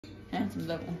Handsome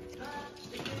devil.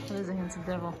 What is a handsome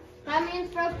devil? My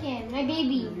man's broken. My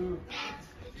baby.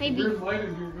 Baby.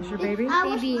 Is your baby?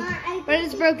 Baby. But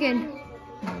it's broken.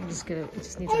 I'm just gonna. It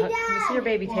just needs a hug. Let me see your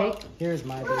baby. Take. Here's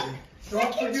my baby.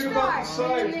 Don't forget about the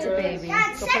sides, It's a baby.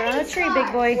 Dad, Go put it on a tree, second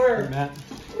big boy. Where? Matt.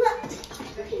 Look.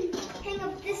 You can hang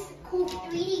up this cool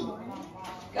 3D one.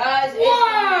 Guys,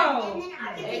 Wow! And then I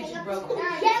can H hang up broken.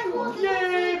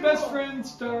 Yay, best friend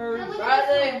stars.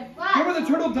 Riley, Remember the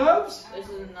turtle doves? this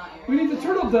is not We yours. need the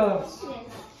turtle doves. I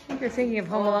think you're thinking of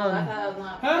Home I Alone. have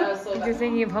not. Huh? That was so I think bad. you're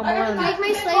thinking of Home Alone. Like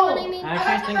my sleigh when I made. I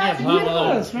actually think of Home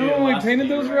Alone. Yes, remember when we painted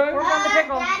those, right? Where's on the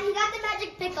pickle? Dad, you got the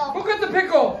magic pickle. Who got the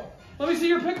pickle? Let me see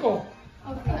your pickle.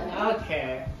 Okay.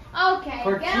 Okay. Okay.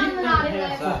 For Get on the keeping naughty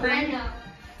his, list. I know.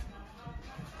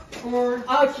 Or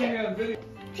Okay. on video.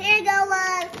 Here you go,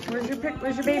 love. Where's your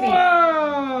baby?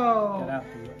 Wow! Get out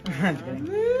I'm just kidding.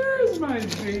 There's my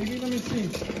baby. Let me see.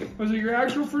 Was it your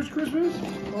actual first Christmas?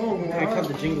 Oh, I called wow.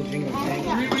 the jingle jingle thing.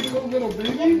 Really little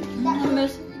baby? This one's not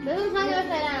gonna fit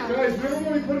down. Guys, remember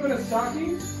when we put him in a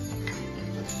stocking?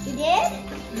 You did?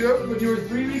 Yep, when you were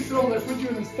 3 weeks old, I put you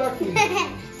in a stocking.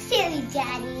 Silly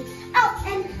daddy. Oh,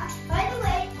 and by the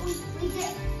way, we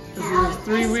did. This was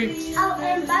 3 weeks. Oh,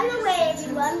 and by the way,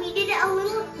 everyone, we did it a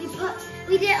little.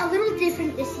 We did it a little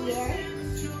different this year.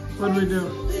 What did we do?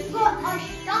 We put our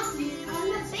stocking on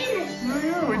the finish. Oh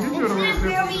yeah, we did do it a little Instead of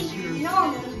where different this we year.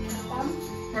 normally put them.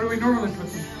 Where do we normally put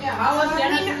them? Yeah, how was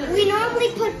Jenna? We normally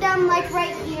put them like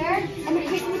right here, and the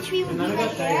Christmas tree would be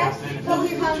right there. But we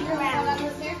moved around.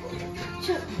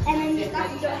 And then you got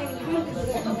to I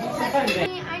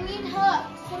need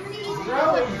hooks. Somebody needs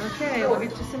hooks. Okay, we'll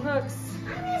get you some hooks.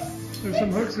 There's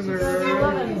some hooks in there.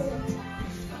 Right?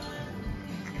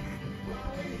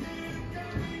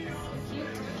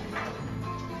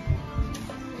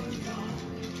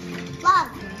 Love.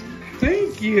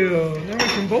 Thank you. Now we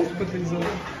can both put these on.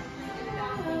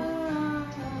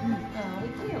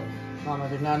 Mama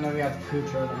did not know we had to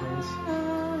pooch ornaments.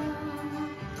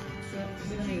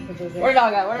 Where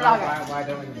dog at? Where dog at? Why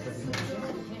don't we just put these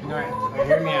on? Alright,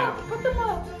 hear me out. Put them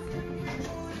up.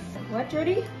 What,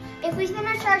 Jody? If we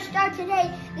finish our star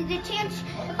today, there's a chance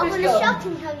of when the shelf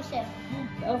can come soon.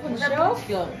 The elf on the shelf?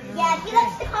 Yeah, he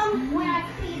likes to come when I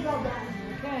see you go down.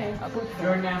 Okay.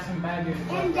 Jordan has some bad news.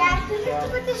 And Dad, can you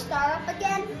put the star up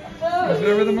again? Who's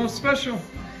ever the most special?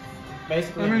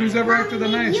 Basically, I mean, who's ever after the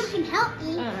Mommy, nice? You can help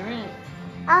me. Alright.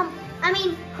 I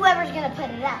mean, whoever's gonna put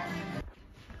it up.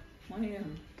 One of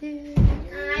them.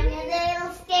 I'm a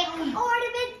little stick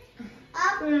ornament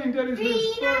of Dang, Daddy's green eyes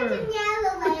inspired. and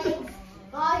yellow legs.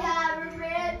 I have a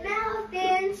red mouth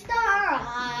and star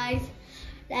eyes.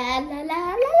 La la la la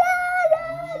la la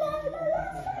la la la.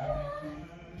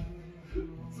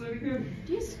 Say it again.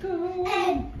 Disco.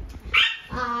 And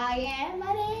I am a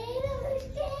little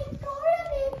stick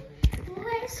ornament.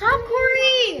 Stop,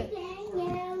 Corey!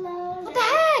 What the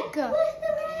heck? What's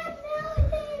the red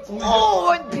mouth and Oh,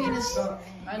 my penis.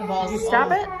 And balls. Did you stop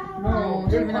it? No,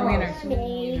 Even though we star?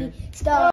 Stop.